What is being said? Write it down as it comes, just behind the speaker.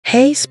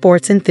Hey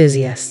sports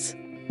enthusiasts,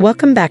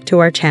 welcome back to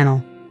our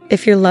channel.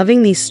 If you're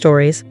loving these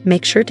stories,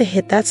 make sure to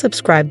hit that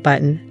subscribe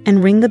button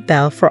and ring the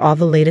bell for all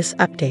the latest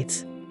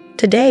updates.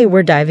 Today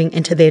we're diving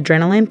into the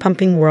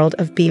adrenaline-pumping world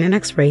of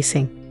BMX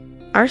racing.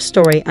 Our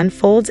story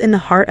unfolds in the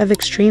heart of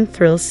Extreme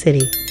Thrills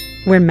City,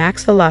 where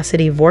Max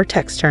Velocity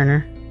Vortex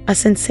Turner, a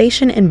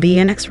sensation in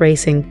BMX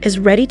racing, is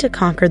ready to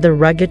conquer the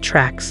rugged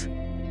tracks.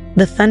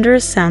 The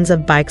thunderous sounds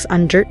of bikes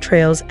on dirt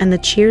trails and the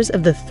cheers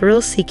of the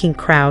thrill-seeking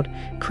crowd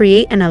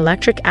create an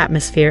electric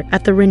atmosphere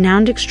at the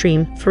renowned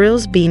Extreme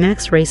Thrills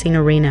BMX Racing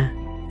Arena,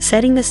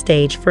 setting the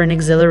stage for an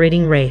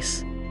exhilarating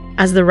race.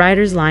 As the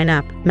riders line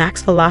up,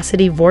 Max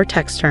Velocity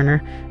Vortex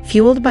Turner,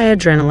 fueled by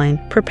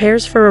adrenaline,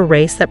 prepares for a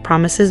race that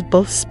promises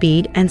both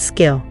speed and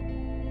skill.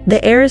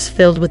 The air is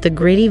filled with the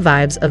gritty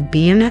vibes of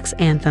BMX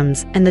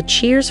anthems and the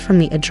cheers from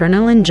the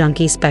adrenaline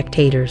junkie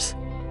spectators.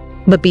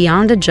 But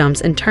beyond the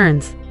jumps and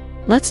turns,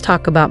 let's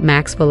talk about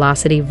Max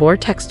Velocity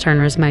Vortex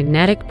Turner's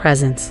magnetic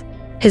presence.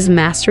 His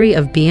mastery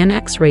of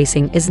BMX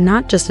racing is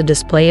not just a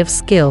display of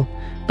skill,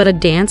 but a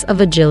dance of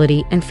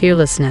agility and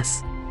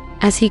fearlessness.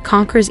 As he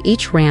conquers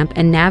each ramp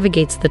and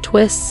navigates the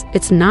twists,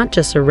 it's not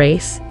just a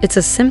race, it's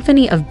a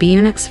symphony of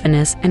BMX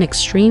finesse and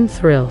extreme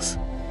thrills.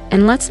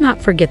 And let's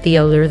not forget the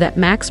allure that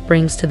Max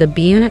brings to the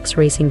BMX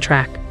racing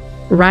track.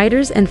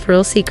 Riders and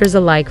thrill-seekers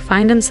alike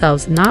find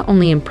themselves not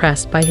only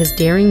impressed by his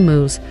daring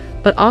moves,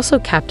 but also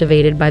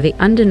captivated by the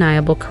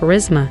undeniable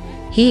charisma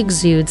he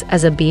exudes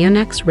as a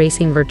BMX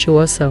racing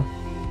virtuoso.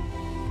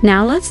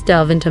 Now let's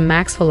delve into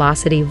Max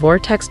Velocity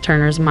Vortex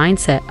Turner's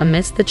mindset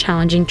amidst the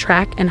challenging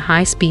track and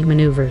high-speed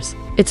maneuvers.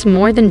 It's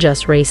more than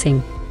just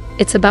racing.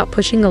 It's about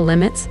pushing the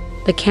limits,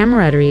 the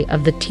camaraderie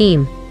of the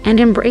team, and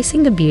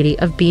embracing the beauty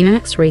of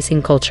BMX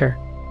racing culture.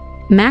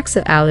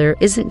 Max's allure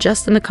isn't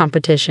just in the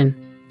competition.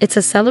 It's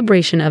a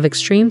celebration of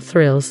extreme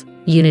thrills,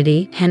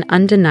 unity, and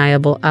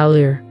undeniable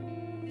allure.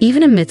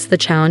 Even amidst the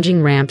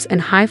challenging ramps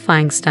and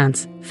high-flying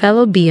stunts,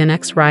 fellow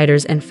BMX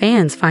riders and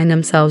fans find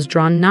themselves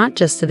drawn not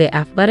just to the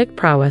athletic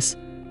prowess,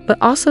 but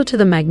also to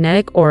the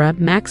magnetic aura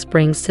Max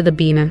brings to the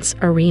BMX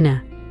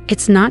arena.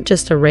 It's not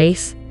just a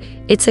race,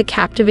 it's a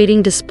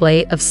captivating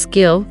display of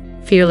skill,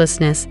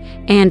 fearlessness,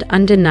 and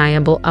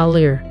undeniable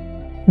allure.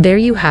 There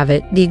you have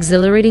it, the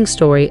exhilarating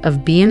story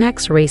of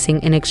BMX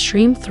racing in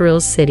Extreme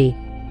Thrills City,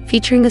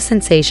 featuring the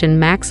sensation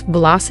Max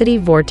Velocity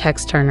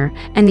Vortex Turner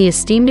and the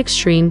esteemed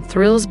Extreme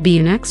Thrills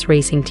BMX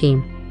racing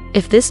team.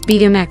 If this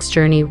BMX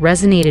journey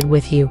resonated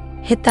with you,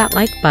 hit that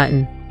like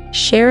button,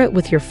 share it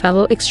with your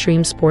fellow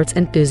extreme sports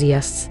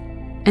enthusiasts,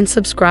 and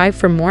subscribe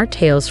for more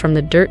tales from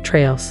the dirt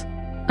trails.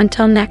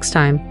 Until next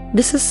time,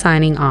 this is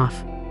signing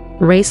off.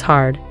 Race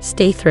hard,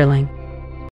 stay thrilling.